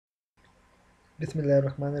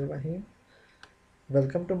Bismillahirrahmanirrahim.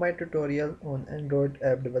 Welcome to my tutorial on Android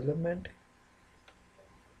app development.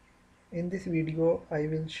 In this video, I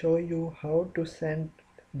will show you how to send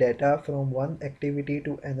data from one activity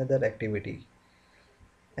to another activity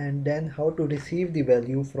and then how to receive the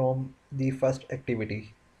value from the first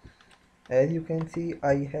activity. As you can see,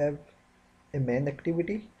 I have a main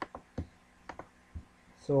activity.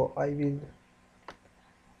 So I will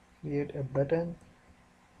create a button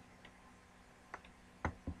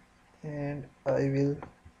and I will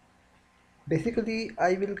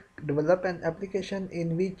develop an application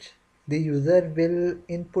in which the user will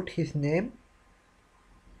input his name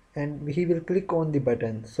and he will click on the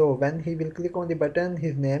button. So when he will click on the button,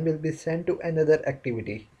 his name will be sent to another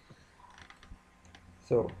activity.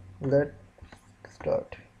 So let's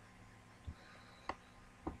start.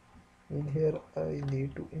 In here I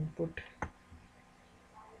need to input.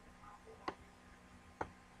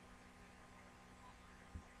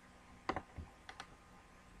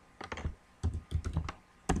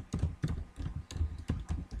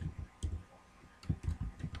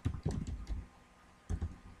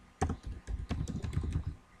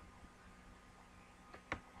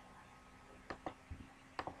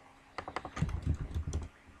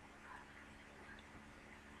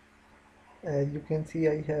 As you can see,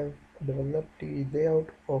 I have developed the layout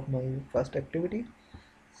of my first activity.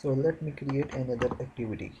 So let me create another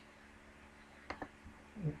activity.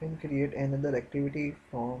 You can create another activity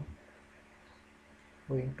from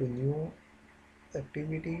going to new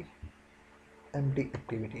activity, empty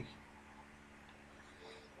activity.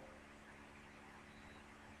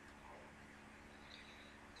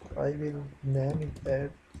 So I will name it as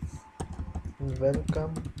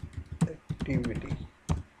welcome activity.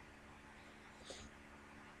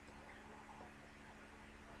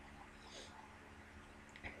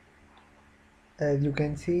 As you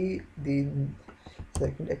can see, the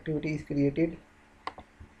second activity is created.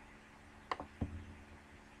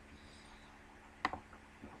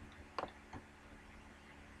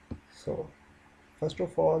 So first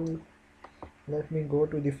of all, let me go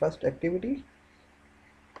to the first activity.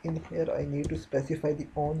 In here I need to specify the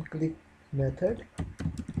onClick method.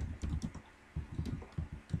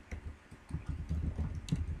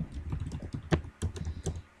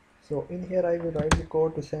 So in here I will write the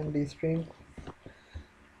code to send the string.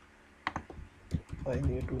 I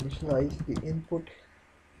need to initialize the input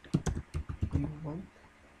e1.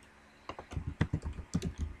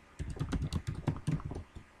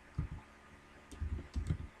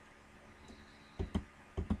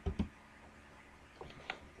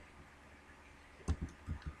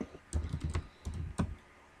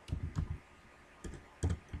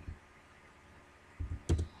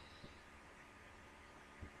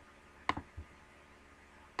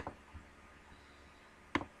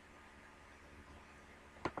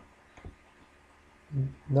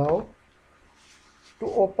 Now to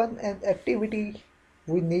open an activity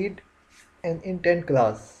we need an intent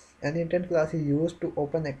class. An intent class is used to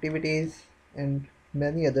open activities and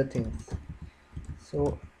many other things.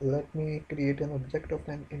 So let me create an object of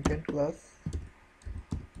an intent class.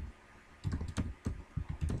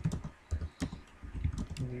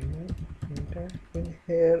 New intent. In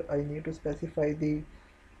here I need to specify the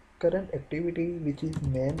current activity, which is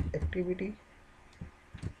main activity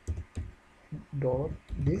dot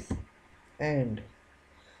this, and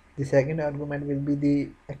the second argument will be the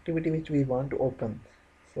activity which we want to open.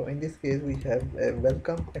 So in this case we have a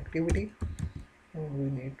welcome activity and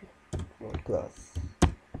we need to load class.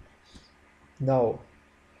 Now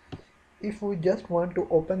if we just want to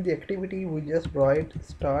open the activity, we just write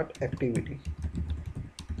start activity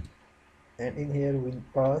and in here we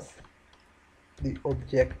pass the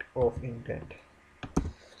object of intent.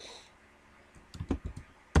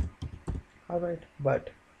 Alright, but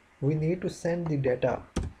we need to send the data,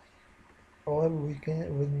 or we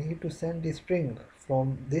need to send the string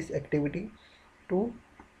from this activity to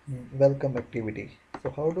welcome activity. So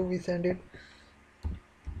how do we send it?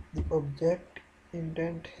 The object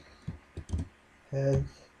intent has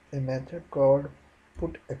a method called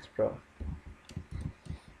put extra.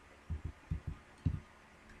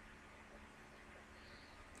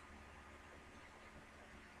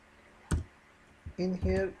 In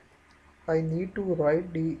here I need to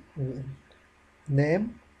write the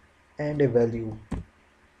name and a value.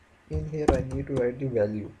 In here I need to write the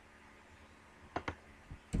value.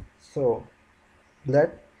 So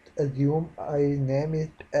let's assume I name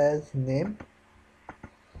it as name,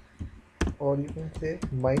 or you can say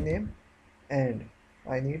my name, and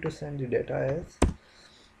I need to send the data as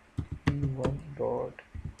e1 dot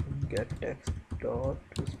get text dot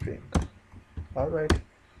string. Alright,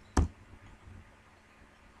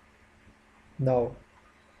 Now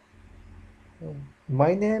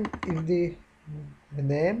my name is the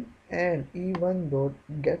name and e1 dot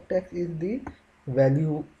get text is the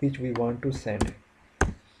value which we want to send.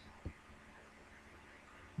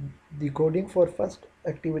 The coding for first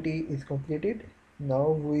activity is completed. Now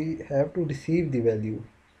we have to receive the value,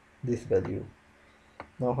 this value.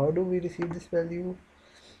 Now how do we receive this value?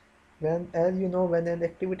 When, as you know, when an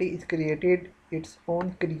activity is created, its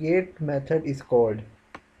own create method is called.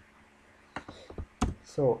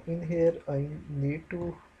 So in here I need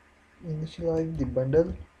to initialize the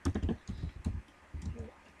bundle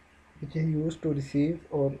which is used to receive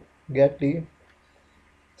or get the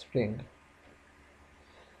string.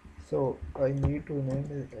 So I need to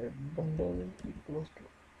name it bundle equals to.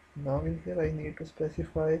 Now in here I need to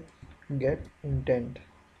specify get intent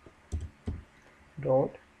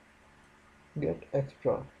dot get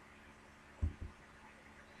extra.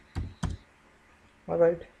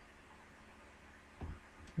 Alright,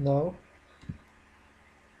 now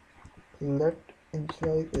let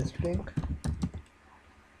initialize a string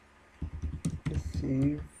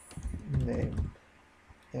receive name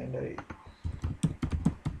and I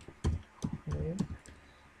name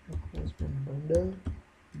equals to bundle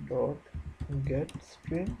dot get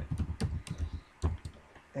string,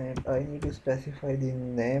 and I need to specify the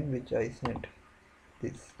name which I sent,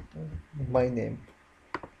 this my name.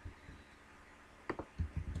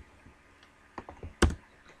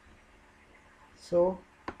 So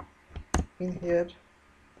in here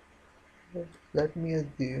let me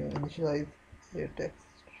initialize a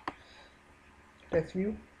text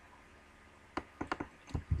view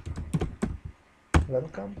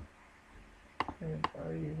welcome, and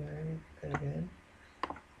I name it again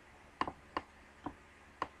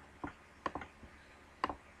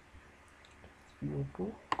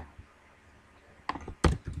view2.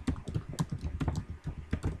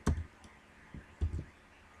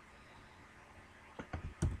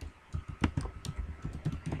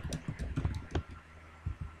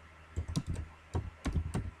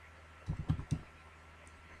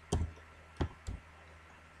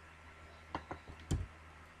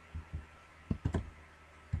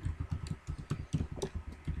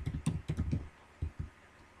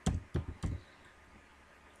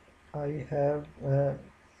 I have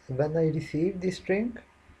when I receive the string,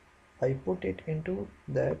 I put it into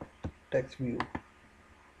that text view.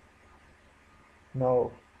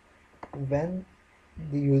 Now when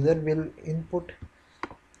the user will input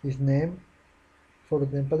his name, for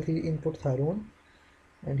example he inputs Harun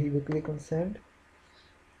and he will click on send,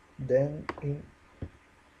 then in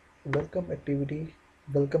welcome activity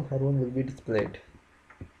welcome Harun will be displayed.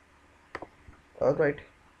 Alright,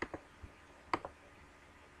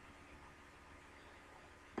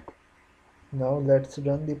 now let's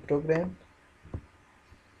run the program.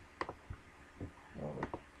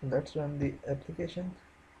 Let's run the application.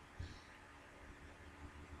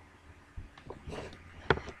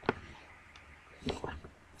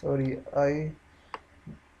 Sorry, I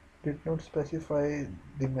did not specify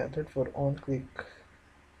the method for on click,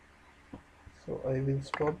 so I will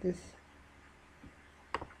stop this.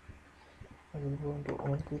 I will go into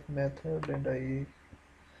on click method and I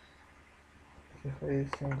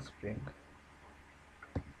specify send string.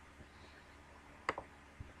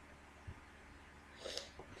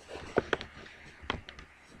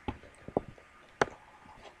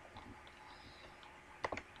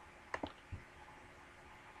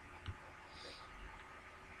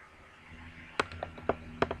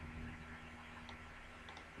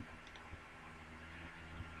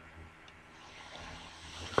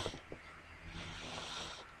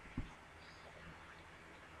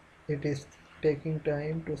 It is taking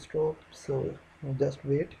time to stop, so just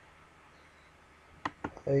wait.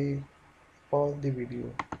 I pause the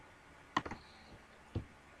video.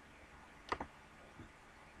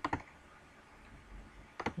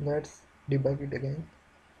 Let's debug it again.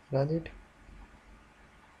 Run it.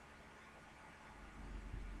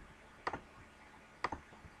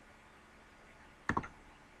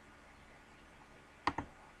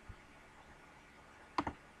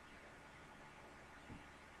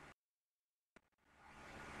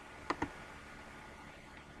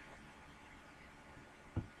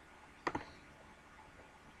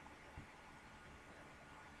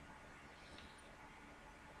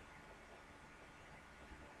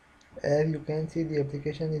 As you can see, the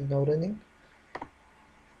application is now running.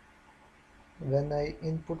 When I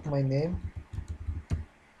input my name,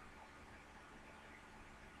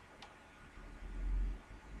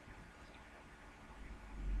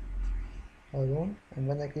 Harun, and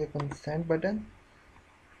when I click on the send button,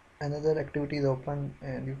 another activity is open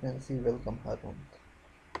and you can see welcome Harun.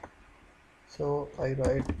 So I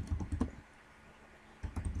write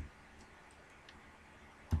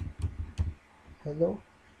hello.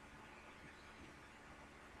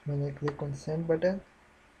 When I click on send button,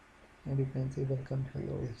 and you can see welcome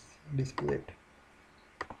hello is displayed.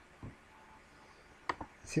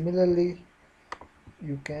 Similarly,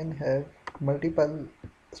 you can have multiple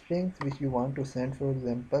strings which you want to send. For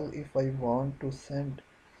example, if I want to send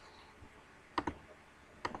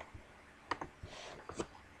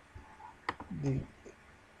the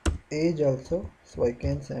age also, so I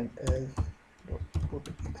can send as put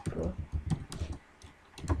extra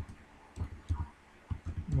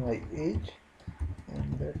my age,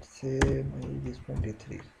 and let's say my age is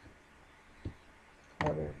 23.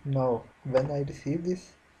 Alright, now when I receive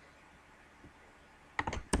this,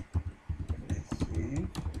 receive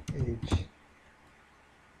age,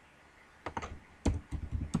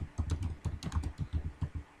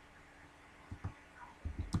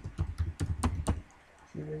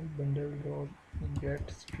 see bundle dot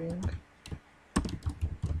get string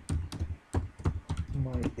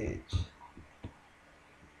my age.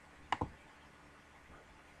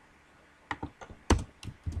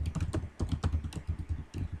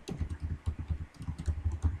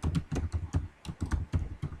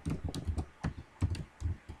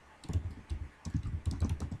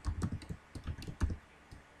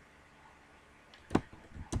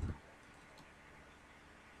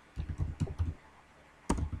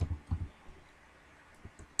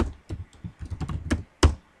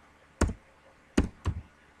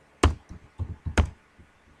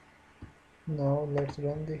 Now let's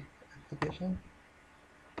run the application.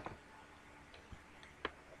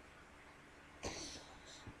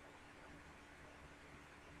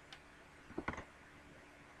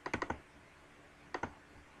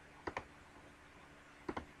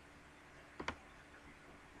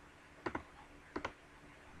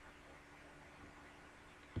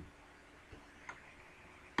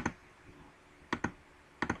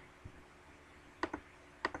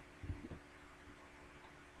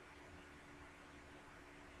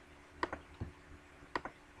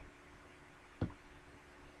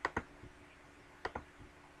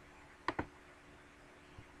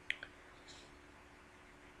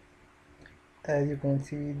 As you can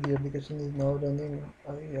see, the application is now running.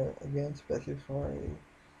 I again specify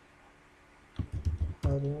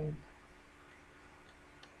Arun.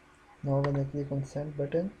 Now when I click on send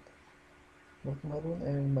button, Arun,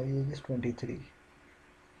 and my age is 23.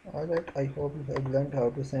 Alright, I hope you have learned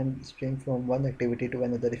how to send string from one activity to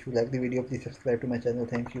another. If you like the video, please subscribe to my channel.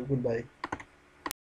 Thank you. Goodbye.